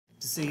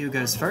See who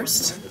goes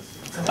first.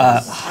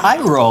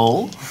 High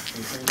roll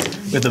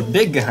with the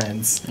big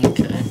guns.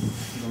 Okay.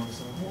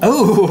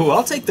 Oh,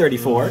 I'll take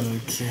 34.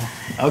 Okay.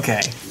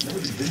 Okay.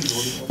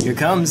 Here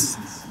comes.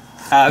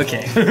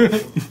 Okay.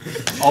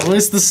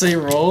 Always the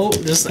same roll,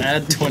 just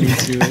add 20 to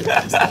it.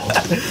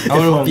 I'm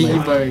gonna beat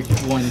you by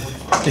 1.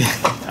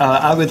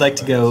 I would like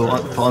to go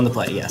on the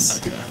play,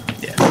 yes. Okay.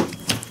 Yeah.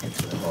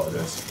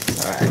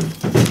 Alright.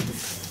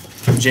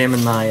 I'm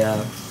jamming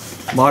my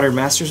Modern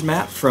Masters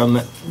map from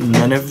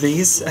none of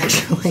these,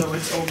 actually.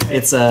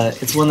 It's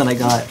one that I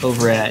got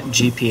over at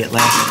GP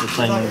Atlantis for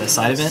playing the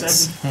side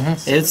events.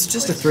 It's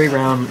just a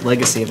 3-round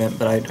legacy event,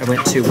 but I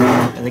went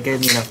 2-round, and they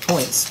gave me enough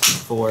points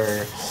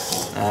for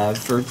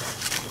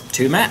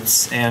 2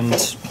 mats and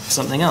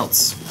something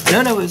else.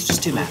 No, it was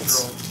just 2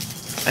 mats,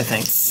 I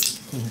think.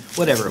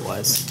 Whatever it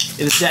was.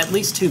 It was at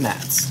least 2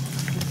 mats.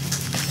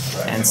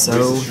 And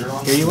so,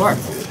 here you are.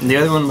 And the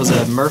other one was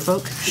a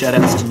Merfolk.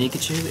 Shoutouts to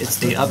Nikachu. It's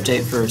the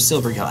update for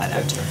Silverglad.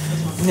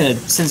 I'm gonna,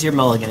 since you're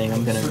mulliganing,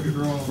 I'm gonna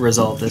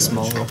resolve this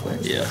mull real quick.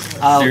 Yeah.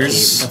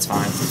 There's that's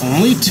fine.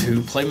 Only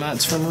 2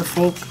 playmats for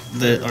Merfolk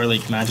that are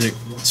like Magic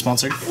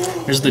sponsored.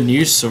 There's the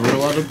new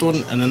Silverglad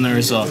one, and then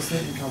there's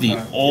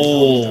the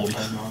old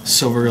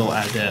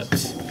Silverglad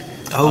Adept.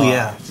 Oh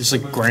yeah. It's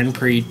like Grand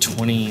Prix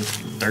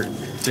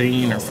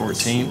 2013 or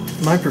 14.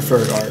 My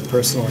preferred art,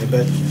 personally,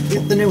 but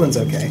the new one's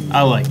okay.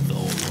 I like the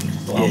old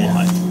one.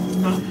 Yeah.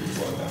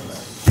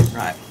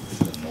 Right.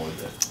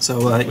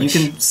 So you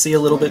can see a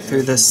little bit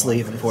through this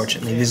sleeve,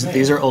 unfortunately.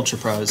 These are Ultra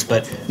Pros,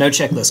 but no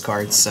checklist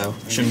cards, so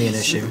shouldn't be an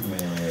issue.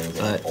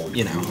 But,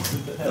 you know,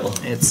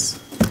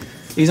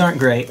 these aren't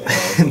great,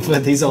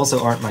 but these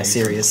also aren't my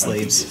serious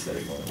sleeves.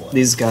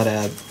 These got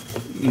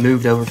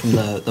moved over from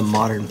the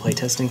modern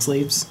playtesting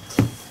sleeves.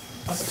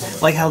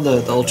 Like how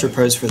the Ultra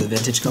Pros for the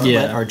Vintage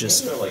Gauntlet are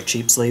just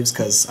cheap sleeves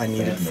because I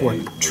needed 4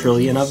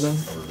 trillion of them.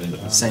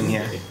 Same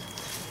here.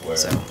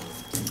 So.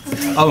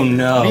 Oh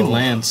no! I need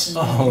lands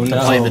to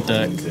play the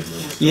deck.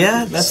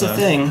 Yeah, that's the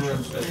thing.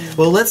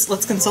 Well, let's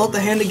consult the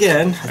hand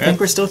again. I think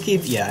we're still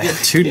yeah.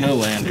 2 no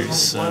landers.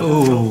 So.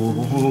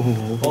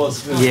 Ooh.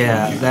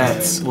 Yeah,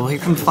 that's well. Here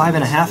come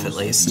 5.5 at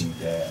least.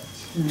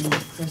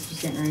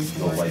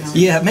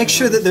 Yeah, make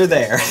sure that they're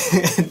there.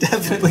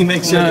 Definitely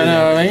make sure.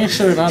 No, make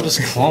sure they're not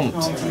just clumped.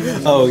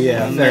 Oh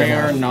yeah, they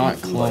are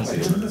not clumped.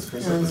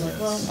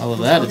 All of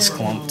that, it's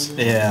clumped.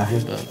 Yeah.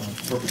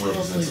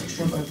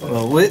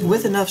 Well,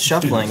 with enough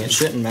shuffling, it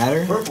shouldn't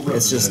matter.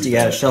 It's just you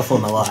gotta shuffle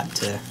them a lot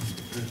to,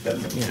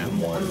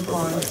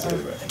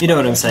 you know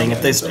what I'm saying.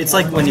 It's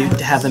like when you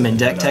have them in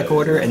deck tech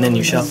order and then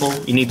you shuffle.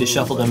 You need to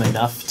shuffle them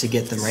enough to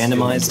get them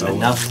randomized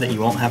enough that you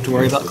won't have to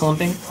worry about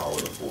clumping.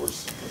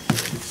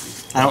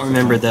 I don't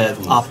remember the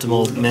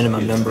optimal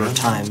minimum number of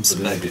times,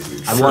 but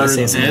I want to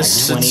say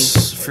something like 20.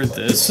 For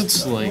this,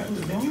 it's like...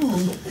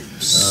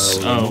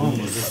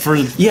 for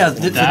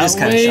this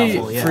kind of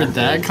shuffle, yeah. For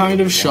that kind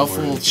of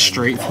shuffle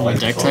straight from a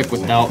deck tech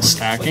without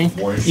stacking,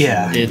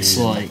 it's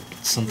like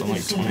something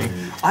like 20.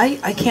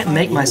 I can't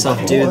make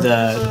myself do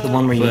the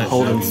one where you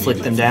hold and flick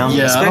them down,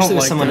 especially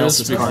with someone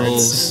else's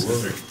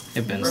cards.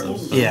 It bends them.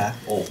 Yeah.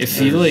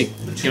 If you like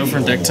go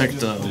from deck tech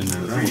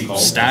to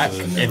stack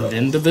and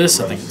then to this,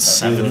 I think it's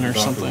 7 or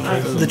something.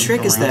 The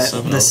trick is that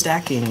the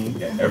stacking,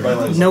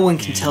 no one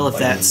can tell if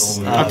that's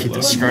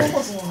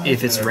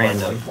if it's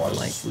random.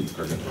 Like,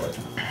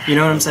 you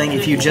know what I'm saying?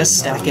 If you just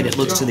stack it, it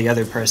looks to the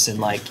other person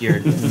like you're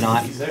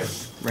not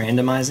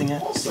randomizing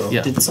it.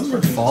 Yeah. Did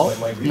something fall?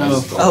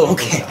 No. Oh,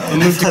 okay. I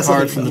moved the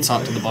card from the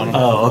top to the bottom.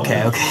 Oh,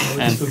 okay.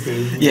 And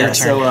yeah.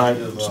 So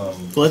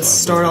let's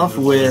start off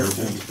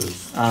with.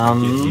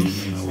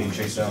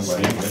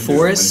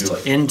 Forest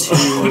into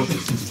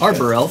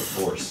Arbor Elf.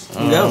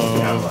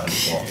 Go.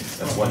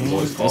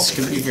 This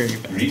could be very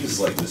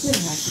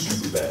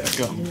bad.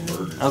 Go.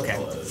 Okay.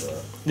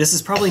 This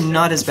is probably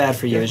not as bad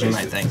for you as you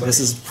might think. This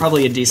is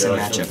probably a decent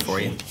matchup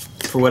for you,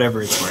 for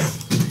whatever it's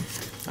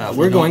worth.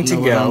 We're going to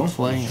go.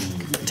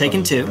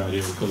 Taking 2.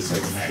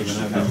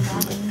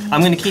 I'm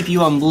going to keep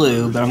you on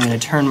blue, but I'm going to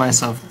turn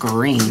myself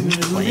green.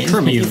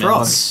 Kermit the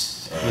Frog.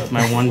 With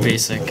my 1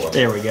 basic.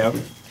 There we go.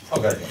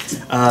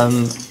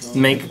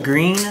 Make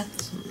green,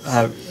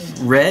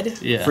 red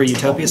for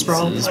Utopia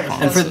Sprawl,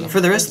 and for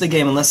the rest of the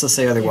game, unless they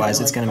say otherwise,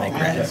 it's going to make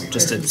red,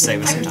 just to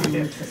save us some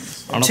time.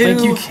 I don't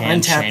think you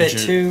can untap change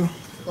it. 2.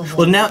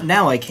 Well,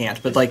 now I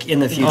can't, but like in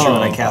the future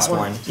when I cast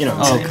 1, you know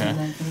what I'm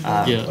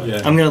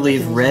saying. I'm going to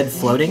leave red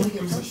floating,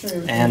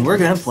 and we're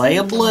going to play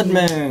a Blood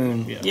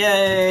Moon.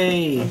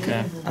 Yay!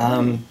 Okay.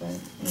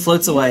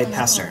 Floats away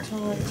past turn.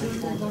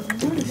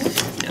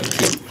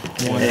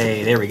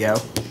 Hey, there we go.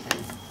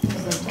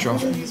 Draw.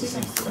 Okay,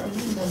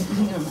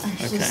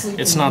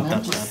 it's not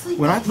that bad.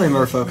 When I play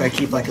Merfolk, I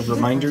keep like a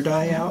reminder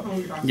die out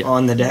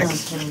on the deck,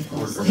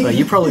 but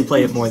you probably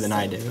play it more than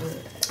I do.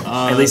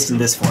 At least in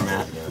this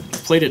format.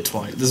 Played it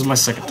twice. This is my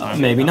 2nd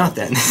time. Maybe not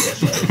then.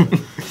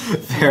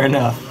 Fair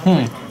enough.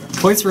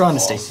 Points for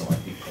honesty.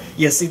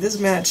 Yeah, see, this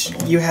match,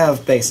 you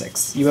have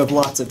basics. You have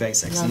lots of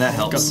basics, and that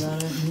helps.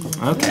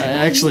 Okay.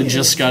 I actually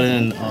just got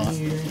in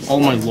all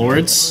my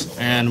lords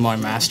and my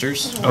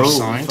masters are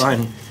signed.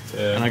 Fun.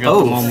 And I got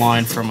them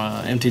online from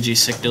MTG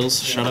Sick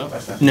Deals. Shut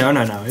up. No,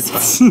 it's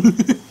fine.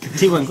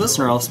 T1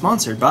 Glycerol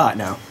sponsored by...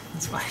 No,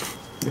 it's fine.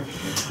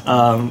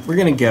 We're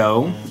going to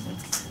go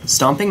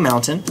Stomping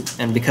Mountain,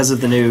 and because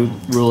of the new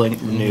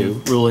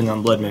ruling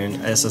on Blood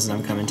Moon, this doesn't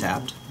have come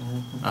tapped.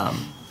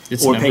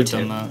 It's or never pay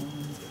done 2. that.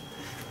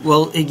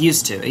 Well, it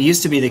used to. It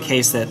used to be the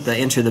case that the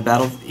enters the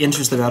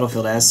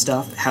battlefield as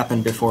stuff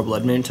happened before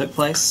Blood Moon took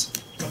place.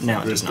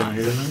 Now it does not.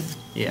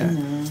 Yeah.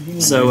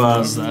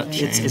 So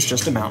it's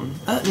just a mountain.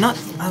 Not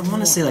I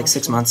want to say like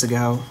 6 months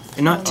ago,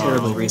 and not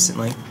terribly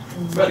recently.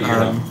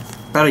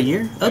 About a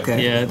year?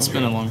 Okay. Yeah, it's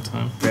been a long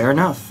time. Fair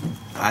enough.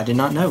 I did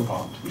not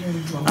know.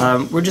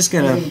 We're just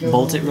gonna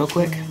bolt it real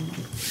quick.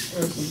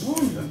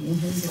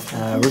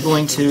 We're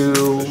going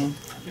to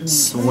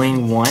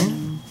swing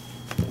 1,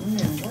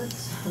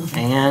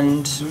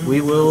 and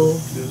we will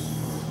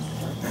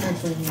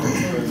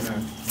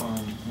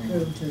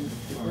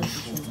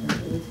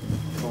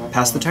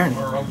pass the turn.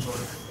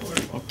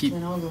 I'll keep.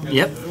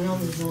 Yep.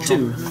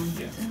 2.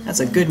 That's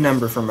a good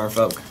number for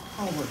Merfolk.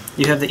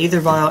 You have the Aether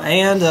Vial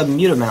and a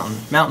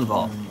Mountain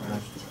Vault.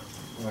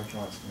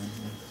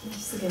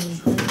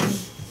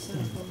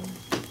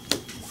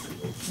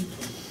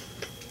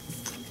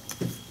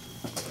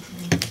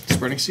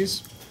 Spreading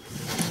Seas?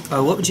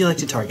 What would you like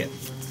to target?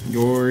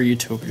 Your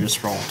Utopia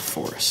Sprawl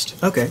forest.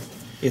 Okay.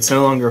 It's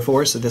no longer a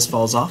forest, so this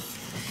falls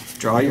off.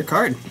 Draw your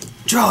card.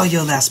 Draw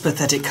your last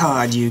pathetic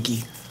card,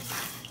 Yugi.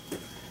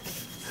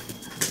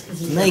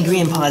 My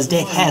grandpa's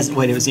deck has...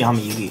 Wait, it was Yama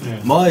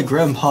Yugi. My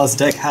grandpa's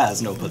deck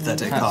has no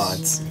pathetic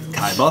cards.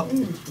 Kaiba.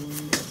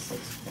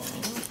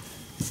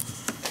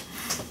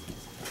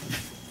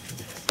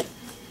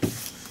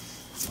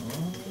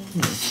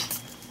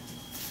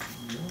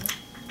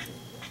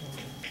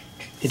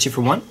 Hit you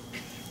for 1?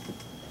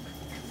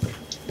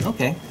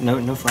 Okay,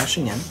 no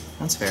flashing in.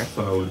 That's fair.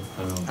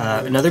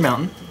 Another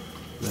mountain.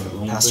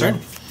 Pass turn.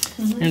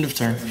 End of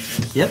turn.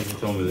 Yep.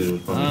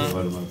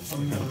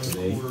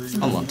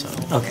 Alonto.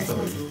 Okay.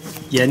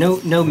 Yeah,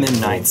 no Mim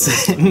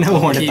Knights.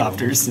 No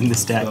Ornithopters in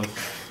this deck.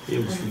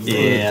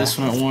 Yeah. This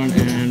one at 1,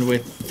 and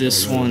with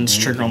this one's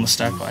trigger on the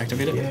stack, I'll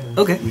activate it.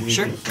 Okay,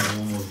 sure.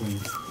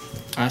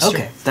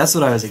 Okay, that's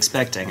what I was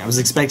expecting. I was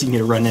expecting you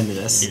to run into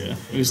this. Yeah.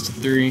 Ooze to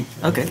 3.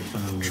 Okay.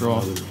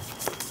 Draw.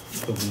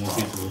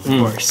 Of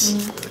course.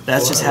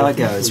 That's just how it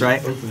goes,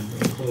 right?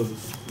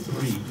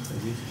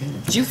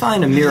 Did you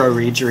find a Miro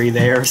Regery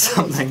there or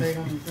something?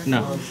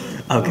 No.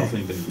 Okay.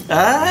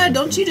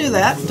 Don't you do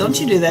that. Don't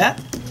you do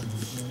that.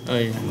 Oh,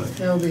 yeah.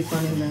 That would be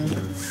funny,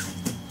 though.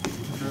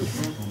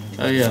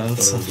 Oh, yeah,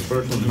 that's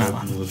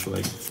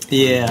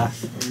Yeah.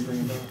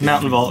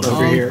 Mountain Vault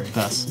over here.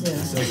 Pass.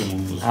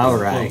 Yeah.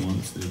 Alright. I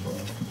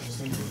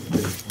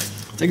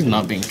think it's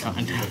not being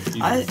kind.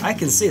 I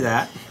can see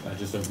that.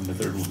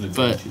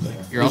 But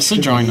you're also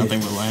drawing nothing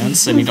but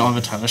lands, and you don't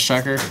have a Timeless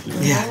Tracker.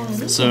 Yeah.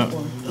 So,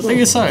 I think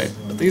it's alright.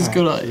 I think it's a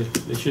good idea.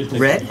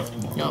 Red.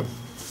 Yup.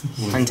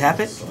 Untap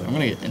it. I'm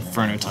gonna get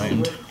Inferno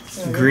Titaned.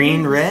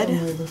 Green, red.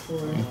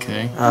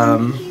 Okay.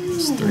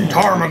 It's 3.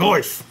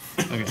 Tarmogoyf.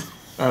 Okay.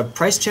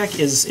 Price check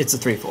is it's a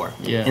 3/4.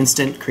 Yeah.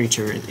 Instant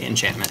creature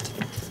enchantment.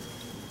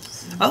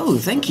 Oh,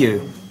 thank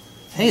you.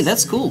 Hey,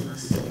 that's cool.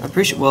 I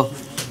appreciate. Well,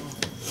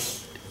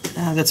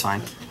 that's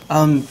fine.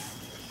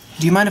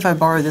 Do you mind if I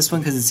borrow this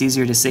one because it's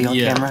easier to see on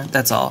camera?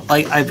 That's all.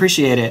 I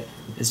appreciate it.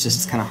 It's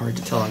just kind of hard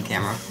to tell on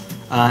camera.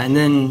 And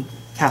then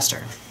pass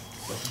turn.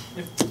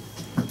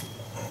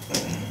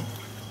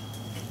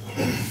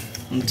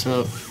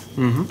 Untap.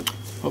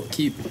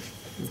 Upkeep.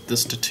 Move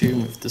this to 2.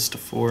 Move this to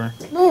 4.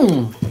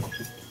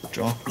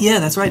 Draw. Yeah,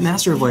 that's right.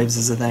 Master of Waves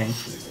is a thing.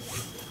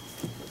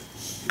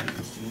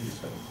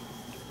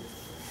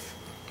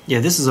 Yeah,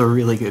 this is a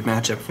really good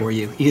matchup for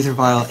you. Aether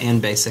Vial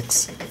and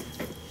basics.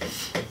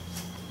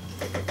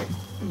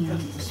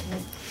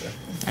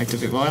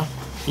 Activate Vial.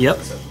 Yep.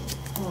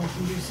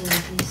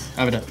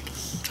 Have it up.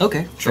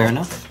 Okay, fair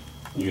enough.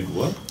 You get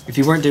what? If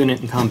you weren't doing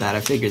it in combat,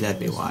 I figured that'd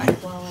be why.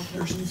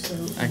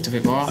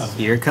 Activate Vial.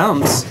 Here it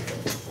comes.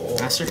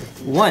 Master.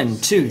 1,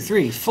 2,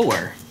 3,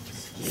 4.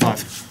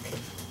 5.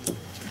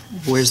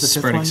 Where's the fifth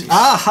Spreading one? Seas.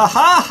 Ah ha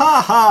ha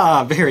ha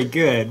ha! Very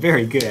good,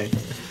 very good.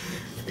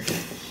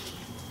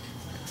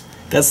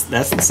 That's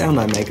the sound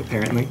I make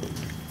apparently.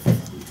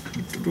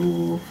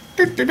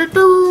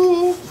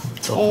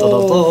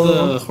 All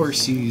the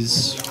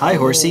horsies. Hi,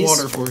 horsies.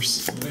 Water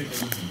horse.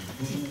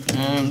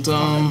 And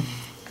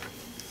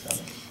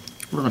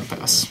we're gonna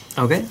pass.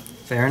 Okay,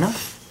 fair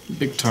enough.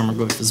 Big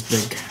Tarmogoyf is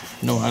big.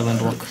 No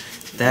island walk.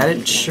 That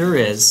it sure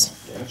is.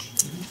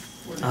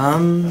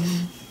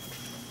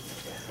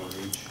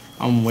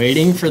 I'm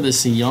waiting for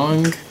this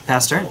young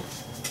Pass turn.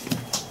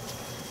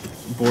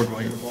 board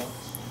wipe.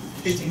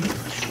 Is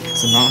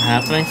it not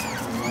happening?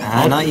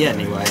 Not yet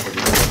anyway.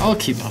 I'll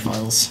keep my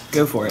files.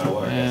 Go for it.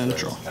 And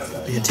draw.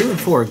 Yeah, 2 and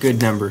 4 are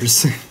good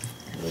numbers.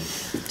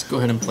 Let's go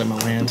ahead and play my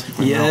land.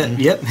 My Yeah, mountain.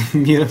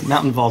 yep.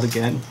 Mountain Vault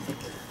again.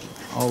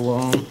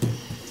 I'll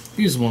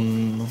use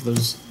one of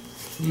those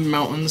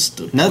mountains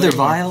to Another play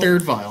my vial?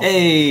 3rd vial.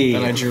 Hey!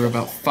 That I drew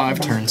about 5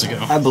 turns ago.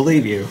 I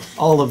believe you.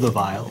 All of the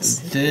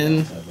vials.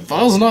 Then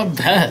Vial's not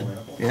bad,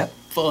 Yep.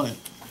 but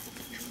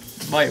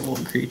viable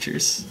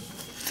creatures.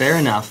 Fair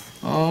enough.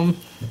 I'll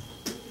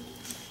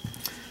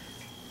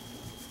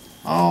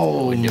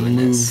doing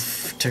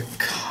move to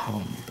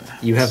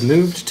combat. You have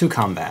moved to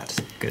combat,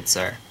 good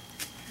sir.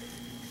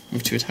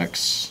 Move to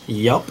attacks.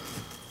 Yup.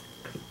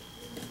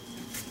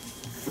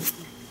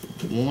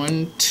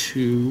 1,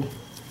 2,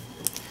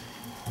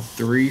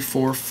 3,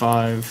 4,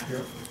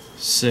 5,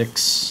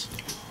 6,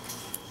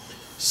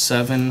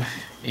 7,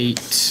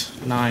 8,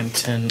 9,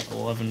 10,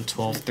 11,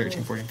 12,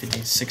 13, 14,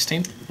 15,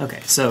 16. Okay,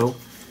 so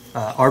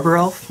Arbor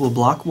Elf will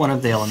block one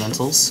of the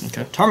elementals.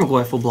 Okay.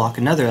 Tarmogoyf will block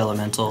another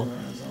elemental,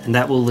 and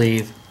that will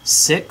leave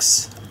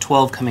 6,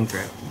 12 coming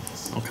through.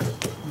 Okay.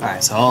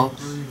 Alright, so all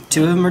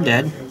 2 of them are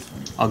dead.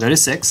 I'll go to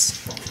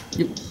 6.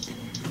 Yep.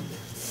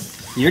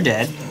 You're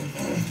dead.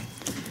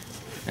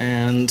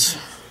 And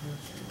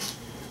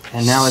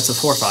now it's a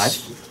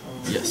 4/5.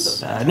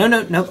 yes.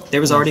 No.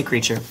 There was already a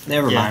creature.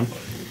 Never Yeah. mind.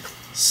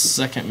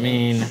 Second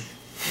main.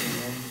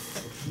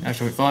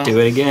 Activate Vial. Do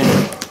it again.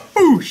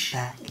 Boosh!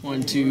 Back.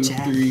 1, 2,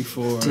 Jack. 3,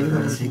 4, Do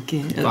it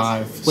again.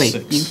 5, Wait,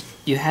 6.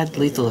 you had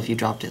lethal if you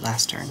dropped it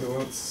last turn.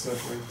 Oh,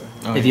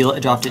 If yeah. you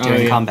dropped it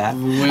during yeah. combat.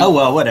 Win- Oh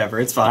well, whatever.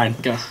 It's fine.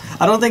 Go.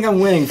 I don't think I'm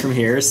winning from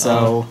here,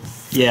 so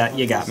yeah,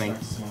 you got me.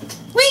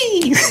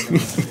 Whee!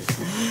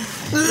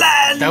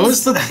 That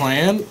was the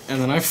plan,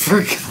 and then I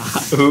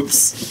forgot.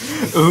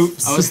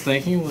 Oops. I was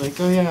thinking like,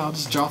 oh yeah, I'll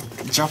just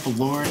drop a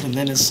lord, and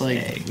then it's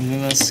like, and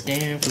then I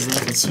scam because then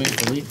I can swing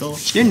for lethal.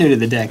 You're new to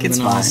the deck. And It's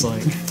then fine. I was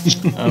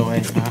like, oh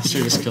wait,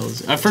 master just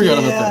kills. I forgot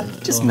about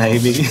that. Just Oh,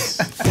 maybe.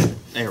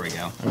 There we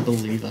go. I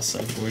believe I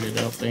sideboarded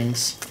out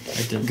things.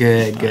 I did.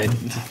 Good.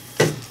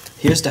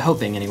 Here's to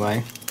hoping,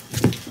 anyway.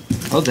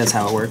 Hope that's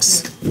how it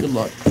works. Good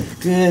luck.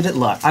 Good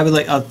luck. I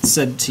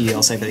said to you,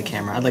 I'll say to the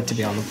camera, I'd like to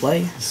be on the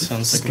play.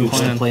 Sounds like a Scooch the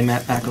plan. play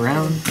mat back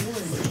around.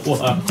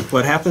 Wow.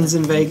 What happens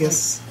in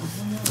Vegas?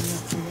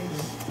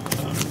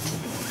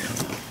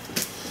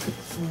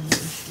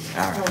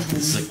 Alright.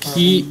 This is a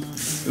keep.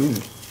 Ooh.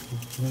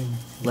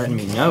 Letting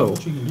me know.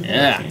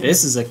 Yeah.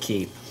 This is a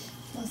keep.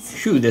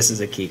 Phew, this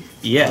is a keep.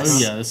 Yes. Oh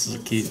yeah, this is a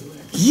keep.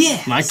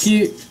 Yes! My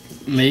keep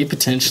may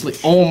potentially.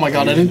 Oh my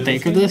god, I didn't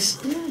think of this.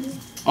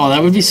 Oh,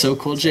 that would be so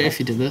cool, Jay, if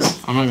you did this.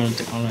 I'm not gonna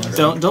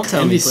do. Don't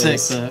tell It'd me, be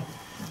please. sick though.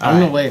 I'm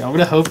gonna wait. I'm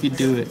gonna hope you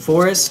do it.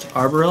 Forest,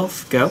 Arbor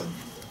Elf, go.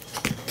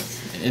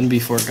 And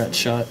before it got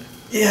shot.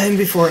 Yeah, and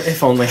before,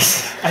 if only.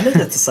 I know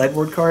that's a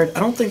sideboard card. I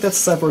don't think that's a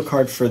sideboard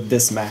card for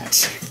this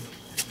match.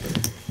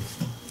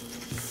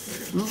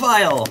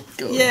 Vial!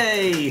 Go.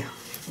 Yay!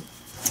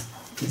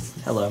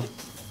 Hello.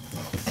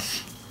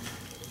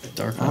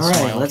 Darkness. Alright,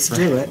 Smile let's for-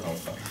 do it.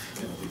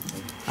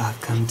 I've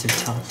come to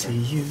talk to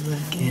you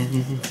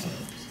again.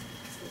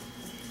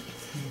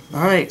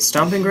 Alright,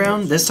 Stomping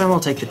Ground. This time I'll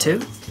take the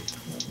 2.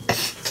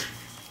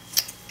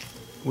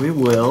 We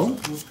will...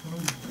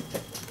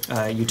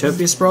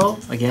 Utopia Sprawl.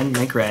 Again,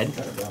 make red.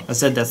 I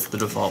said that's the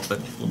default, but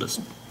we'll just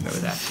go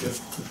with that.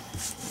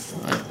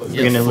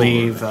 We're gonna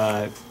leave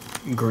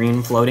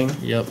green floating.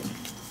 Yep.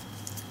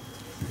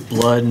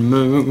 Blood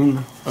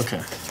Moon.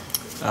 Okay.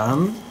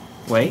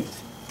 Wait.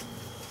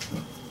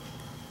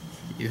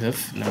 You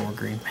have no more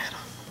green mana.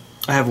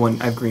 I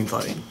have green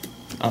floating.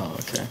 Oh,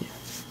 okay.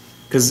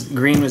 Because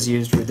green was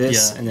used for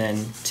this, Yeah. and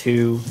then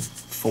 2,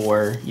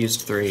 4,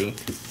 used 3.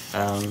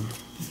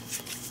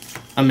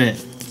 I meant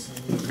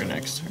for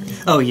next turn.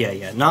 Oh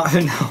yeah, not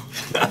no.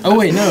 Oh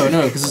wait, no,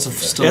 because it's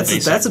still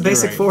basic. That's a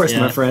basic You're right. forest,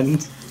 Yeah. my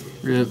friend.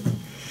 Rip.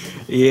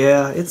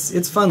 Yeah,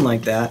 it's fun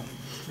like that.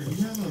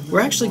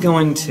 We're actually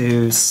going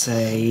to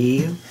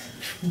say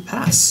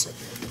pass.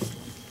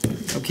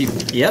 I'll keep.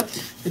 Yep,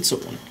 It's a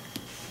 1.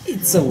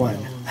 it's a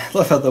 1. I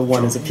love how the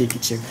 1 is a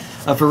Pikachu.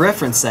 For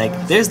reference sake,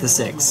 there's the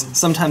 6.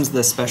 Sometimes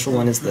the special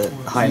one is the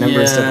high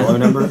number instead of the low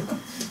number.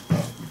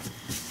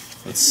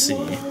 Let's see.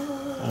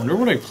 I wonder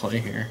what I play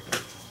here.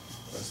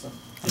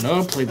 I know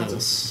I'll play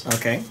this.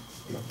 Okay.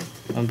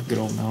 I'm a good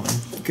old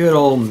mountain. Good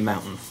old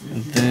mountain.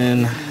 And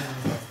then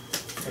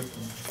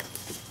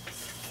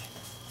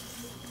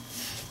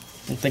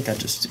I think I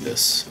just do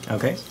this.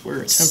 Okay. We're a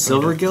tempo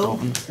Silver deck, Guild.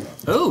 Dalton.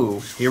 Oh,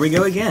 here we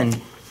go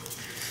again.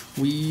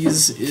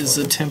 Wheeze is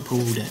a tempo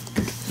deck.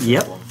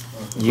 Yep.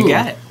 You Ooh,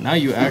 got it. Now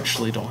you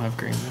actually don't have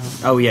green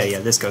now. Oh yeah,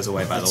 this goes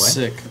away by the way. That's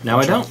sick. Now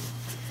I don't.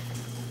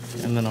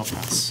 And then I'll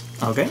pass.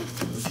 Okay.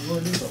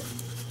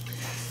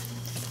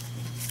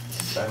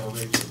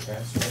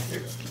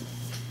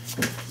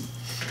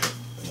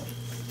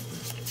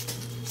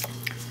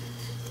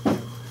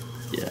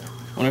 Yeah.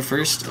 When I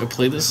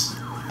played this,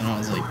 and I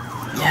was like,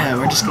 yeah,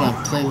 we're just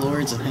gonna play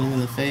lords and hit him in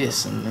the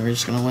face, and we're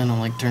just gonna win on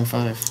like turn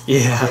 5.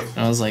 Yeah. And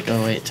I was like,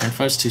 oh wait, turn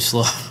 5's too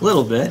slow. A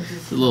little bit.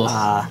 A little.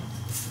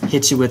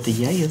 Hit you with the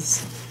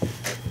yays.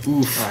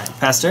 Oof. Alright,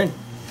 pass turn.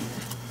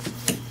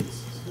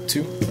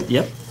 2.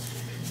 Yep.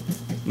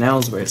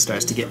 Now's where it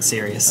starts to get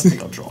serious. I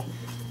think I'll draw.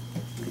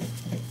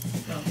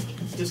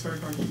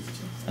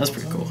 That's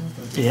pretty cool.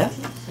 Yeah?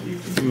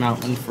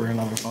 Mountain for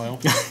another file.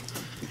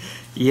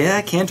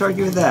 Yeah, can't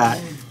argue with that.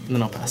 And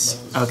then I'll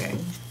pass. Okay.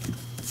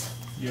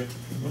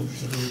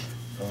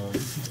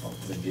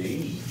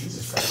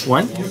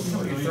 One.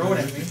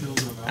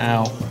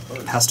 Ow.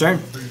 Pass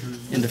turn.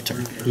 End of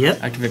turn.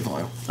 Yep. Activate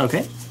Vial.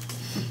 Okay.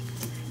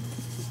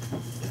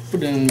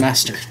 Put in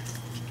Master.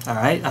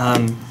 Alright,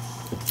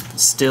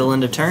 still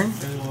end of turn.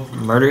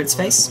 Murder its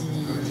face.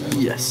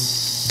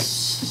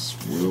 Yes.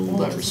 Will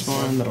that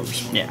respond? That'll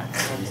respond. Yeah.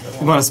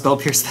 You want to spell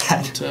pierce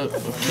that?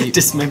 Okay.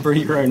 Dismember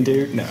your own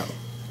dude? No.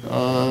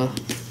 I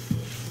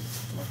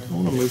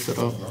want to move it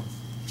up.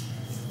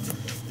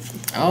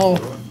 I'll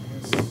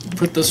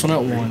put this one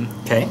at 1.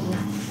 Okay.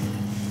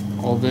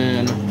 I'll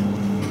then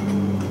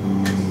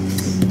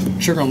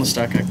trigger on the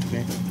stack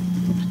activate.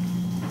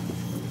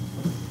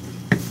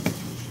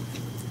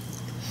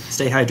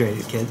 Stay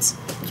hydrated, kids.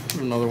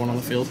 Put another one on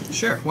the field.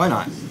 Sure, why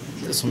not?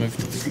 This will move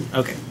to 3.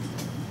 Okay.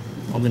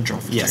 I'll then draw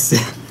for Yes. 3.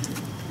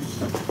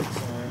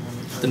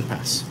 Then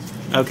pass.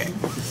 Okay.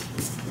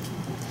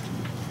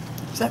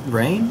 Is that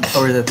rain?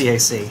 Or is that the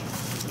AC?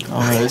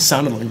 It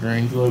sounded like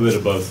rain. A little bit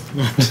of both.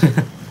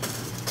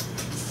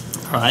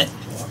 Alright.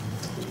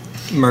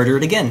 Murder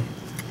it again.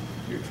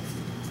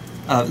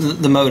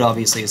 The mode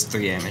obviously is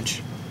 3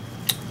 damage.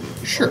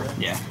 Sure.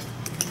 Yeah.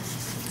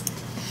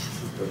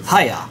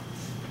 Hiya.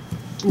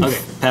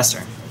 Okay, pass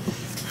turn.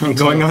 I'm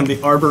going on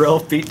the Arbor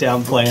Elf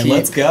beatdown plan. Keep.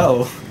 Let's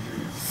go.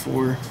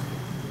 4.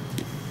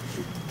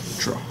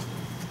 Draw.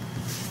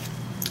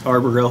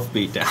 Arbor Elf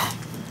beatdown.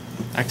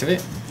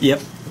 Activate.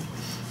 Yep.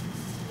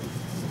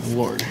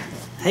 Lord.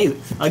 Hey,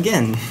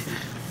 again.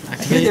 I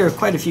hear there are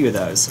quite a few of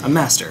those. A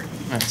master.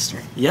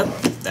 Master. Yep,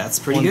 that's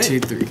pretty 1, good. 2,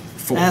 3,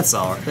 4. That's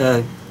all.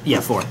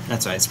 Yeah, 4.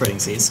 That's right. Spreading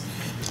seas.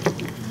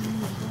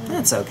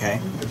 That's okay.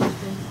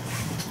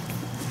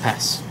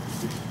 Pass.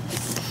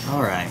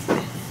 All right.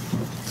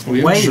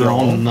 We've Wait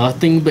drawn on.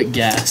 nothing but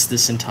gas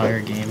this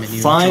entire game, and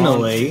you've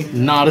Finally.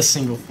 drawn not a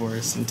single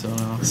forest until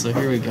now. So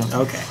here we go.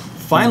 Okay.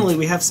 Finally,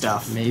 we have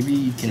stuff. Maybe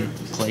you can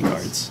play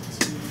cards.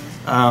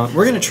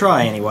 We're gonna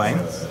try anyway.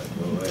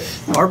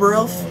 Arbor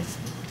Elf.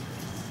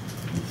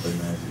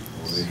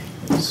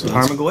 So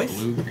Tarmogoyf?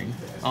 Blue green.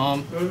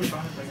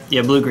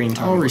 Yeah, blue-green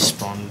I'll Tarmogoyf.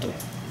 respond.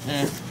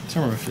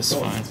 Tarmogoyf is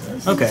fine.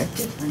 Okay.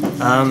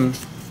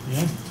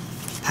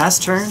 Pass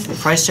turn. The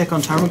price check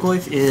on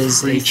Tarmogoyf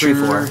is a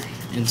 3/4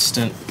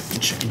 instant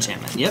enchantment.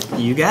 enchantment. Yep,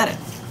 you got it.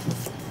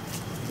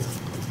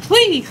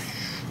 Whee!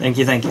 Thank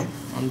you, thank you.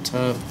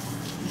 Untap.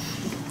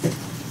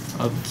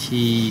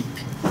 Upkeep.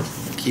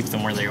 Keep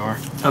them where they are.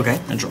 Okay.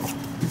 And draw.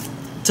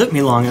 Took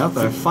me long enough,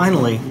 but I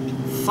finally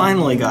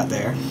got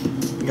there.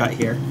 Got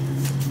here.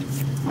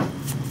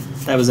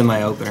 That was in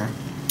my opener.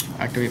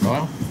 Activate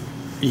Vial.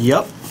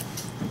 Yep.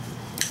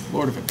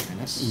 Lord of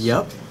Emptiness.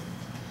 Yep.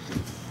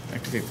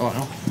 Activate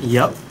Vial.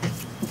 Yep.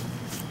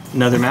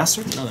 Another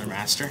master. Another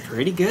master.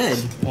 Pretty good.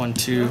 1,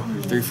 2,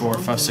 3, 4,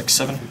 5, 6,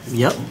 7.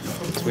 Yep.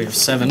 So we have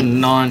 7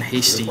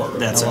 non-hasty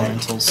That's right.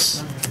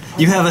 elementals.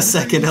 You have a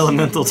second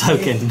elemental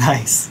token.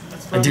 Nice.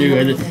 I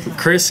do.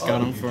 Chris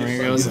got them for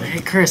me. I was like,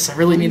 hey Chris, I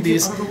really need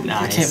these. I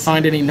Nice. can't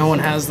find any. No one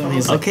has them.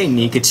 He's like, Okay,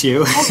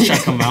 Nikachu.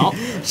 check them out.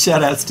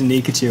 Shoutouts to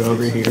Nikachu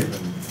over here.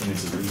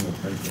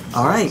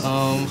 Alright.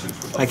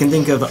 I can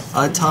think of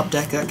a top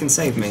deck that can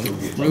save me.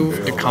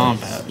 Move to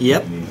combat.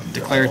 Yep.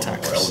 Declare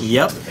attackers.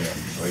 Yep.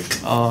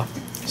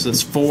 So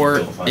it's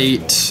 4,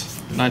 8,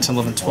 9, 10,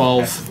 11,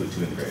 12,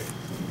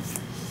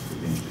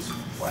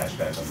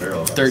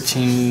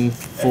 13,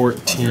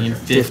 14,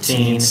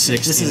 15, 16,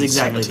 This is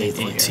exactly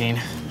 17, lethal here.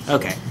 18.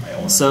 Okay.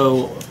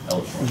 So,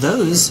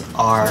 those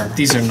are...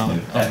 These are not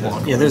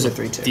unblockable. Yeah, those are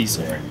 3/2. These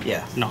are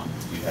Yeah. not.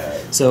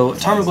 So,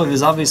 Tarmogoyf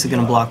is obviously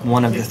going to block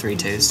one of the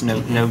 3/2s.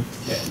 No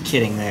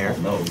kidding there.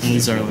 And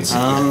these are, let's see,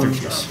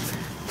 3/2s.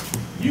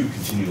 You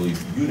continually,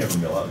 you never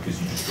mill out because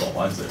you just draw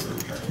lines that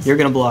return. You're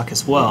going to block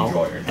as well,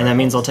 and that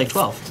means I'll take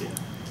 12.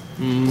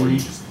 Or you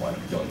just wind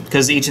up killing them.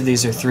 Because each of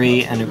these are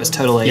 3, and it was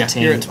total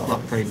 18. you're at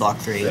Block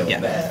 3.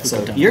 Yeah.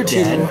 So, down you're to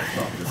dead.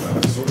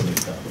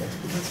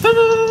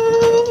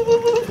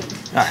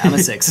 Alright, I'm a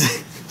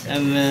 6.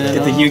 And then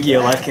Get the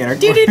Yu-Gi-Oh! Life counter.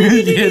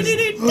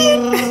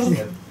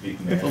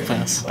 we'll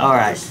pass.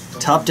 Alright,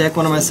 top deck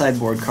one of my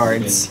sideboard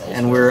cards,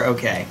 and we're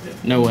okay.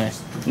 No way.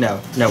 No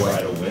way.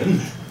 Try to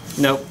win.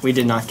 Nope, we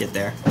did not get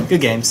there.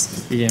 Good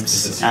games. The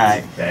game's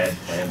Alright. Bad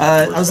plan.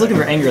 I was looking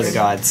for Anger of the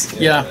Gods.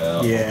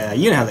 yeah. Yeah,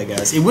 you know how that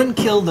goes. It wouldn't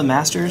kill the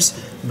Masters,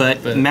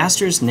 but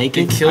Masters It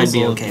naked, kills I'd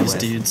be all okay these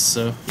with. dudes.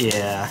 So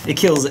Yeah, it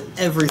kills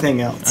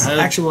everything else. I had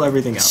Actual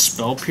everything else.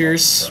 spell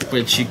pierce,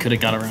 which you could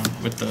have got around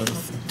with the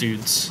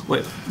dudes.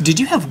 Wait, did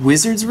you have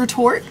Wizard's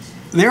Retort?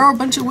 There are a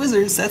bunch of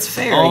wizards, that's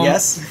fair, I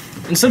guess.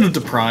 Instead of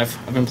deprive,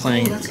 I've been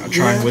trying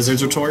Yeah.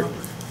 Wizard's Retort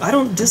I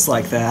don't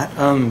dislike that.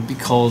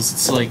 because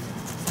it's like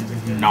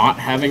not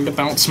having to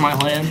bounce my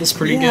land is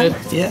pretty good.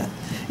 Yeah.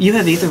 You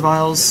have Aether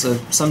Vials, so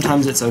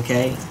sometimes it's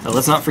okay. But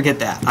let's not forget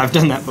that. I've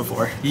done that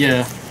before.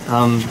 Yeah.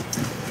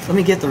 Let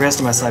me get the rest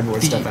of my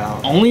sideboard stuff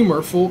out. Only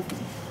Merfolk.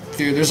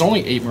 There's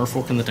only 8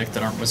 Merfolk in the deck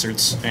that aren't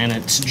wizards, and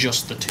it's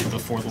just the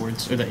 4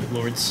 lords or the 8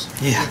 lords.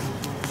 Yeah.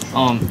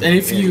 And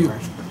if you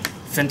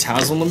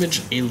Phantasmal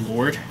Image a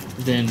Lord,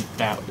 then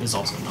that is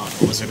also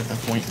not a wizard at that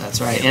point.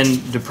 That's right.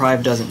 And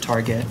Deprive doesn't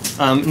target.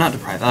 Not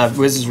Deprive.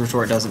 Wizard's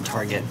Retort doesn't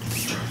target.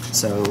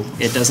 So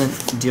it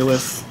doesn't deal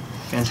with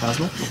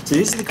Phantasmal. So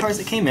these are the cards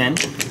that came in.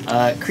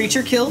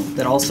 Creature Kill,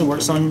 that also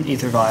works on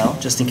Aether Vial,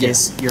 just in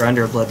case you're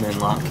under a Blood Moon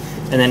lock.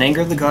 And then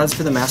Anger of the Gods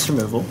for the mass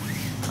removal.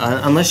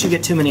 Unless you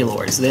get too many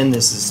lords, then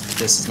this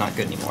is not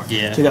good anymore.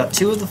 Yeah. So we got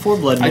 2 of the 4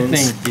 Blood Moons. I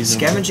think these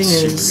Scavenging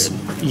are Ooze.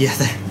 super good. Yeah,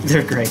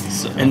 they're great.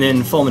 So. And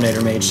then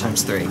Fulminator Mage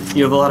 ×3.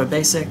 You have a lot of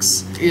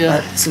basics.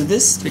 Yeah. So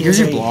this It gives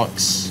is you a-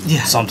 blocks.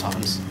 Yeah.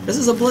 Sometimes. This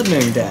is a Blood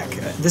Moon deck.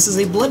 This is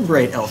a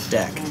Bloodbraid Elf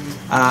deck.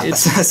 I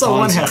saw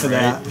one Ponza, half of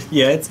that. right?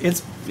 Yeah,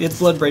 it's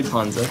Bloodbraid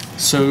Ponza.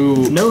 So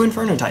No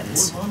Inferno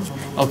Titans.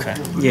 okay.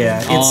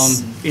 Yeah,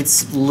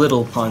 it's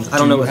little Ponza. I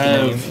don't know what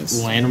the name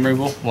is. Land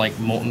removal, like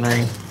Molten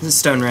Rain. This is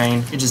Stone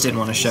Rain. It just didn't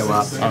want to show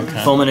up.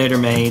 Okay. Fulminator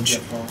Mage.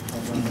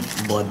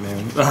 Blood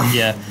Moon.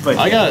 Yeah. But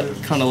I got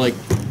kind of like,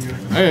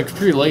 I got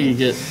pretty lucky to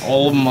get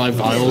all of my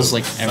vials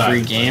like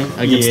every game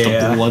against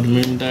the Blood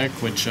Moon deck,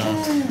 which I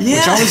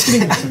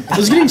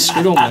was getting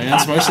screwed on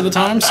lands most of the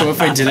time. So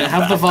if I didn't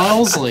have the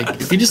vials, like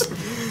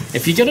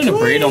if you get an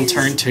Abrade on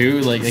turn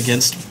 2, like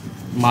against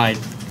my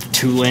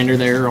 2-lander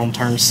there on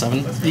turn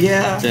 7,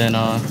 Yeah. then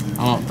I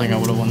don't think I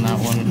would have won that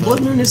one. But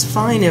Blood Moon is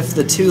fine if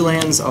the 2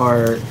 lands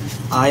are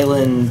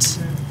island,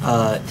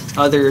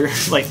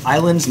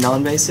 island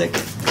non-basic,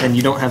 and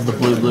you don't have the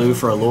blue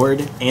for a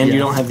lord, and you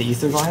don't have the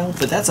Aether Vial,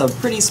 but that's a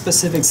pretty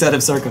specific set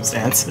of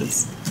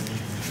circumstances.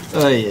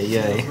 Oh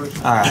yeah.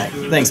 Alright,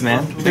 thanks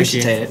man.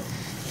 Appreciate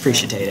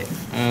it.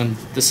 And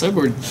the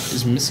sideboard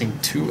is missing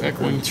 2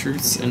 Echoing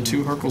Truths and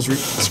 2 Harkle's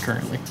Ruthless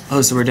currently.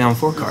 Oh, so we're down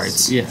 4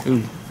 cards. Yeah.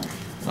 Ooh.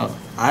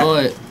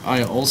 But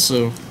I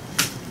also...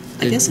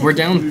 guess we're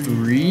down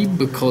 3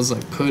 because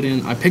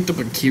I picked up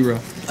a Kira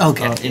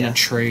in a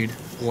trade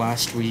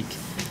last week.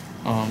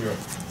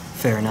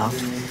 Fair enough.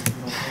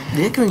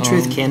 The Echoing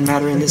Truth can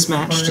matter in this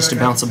match, just to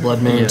bounce a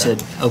Blood Moon to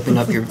open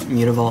up your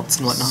Mutavaults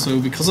and whatnot.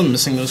 So because I'm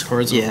missing those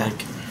cards, I'm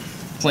like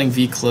playing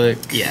V-Click,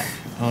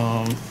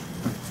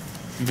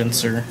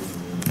 Vincer,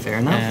 fair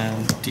enough.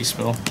 and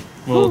D-Spell.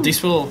 Well,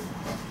 D-Spell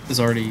is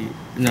already...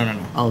 No.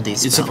 All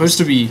D-Spells. It's supposed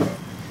to be...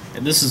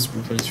 This is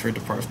supposed for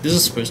Deprive. This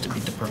is supposed to be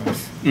Deprive.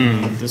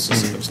 This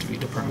is supposed to be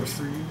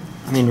Deprive.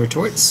 I mean,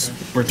 Retort's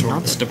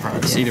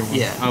Deprive. It's either one.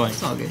 Yeah, I like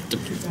it's all good.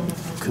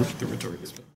 the Retort.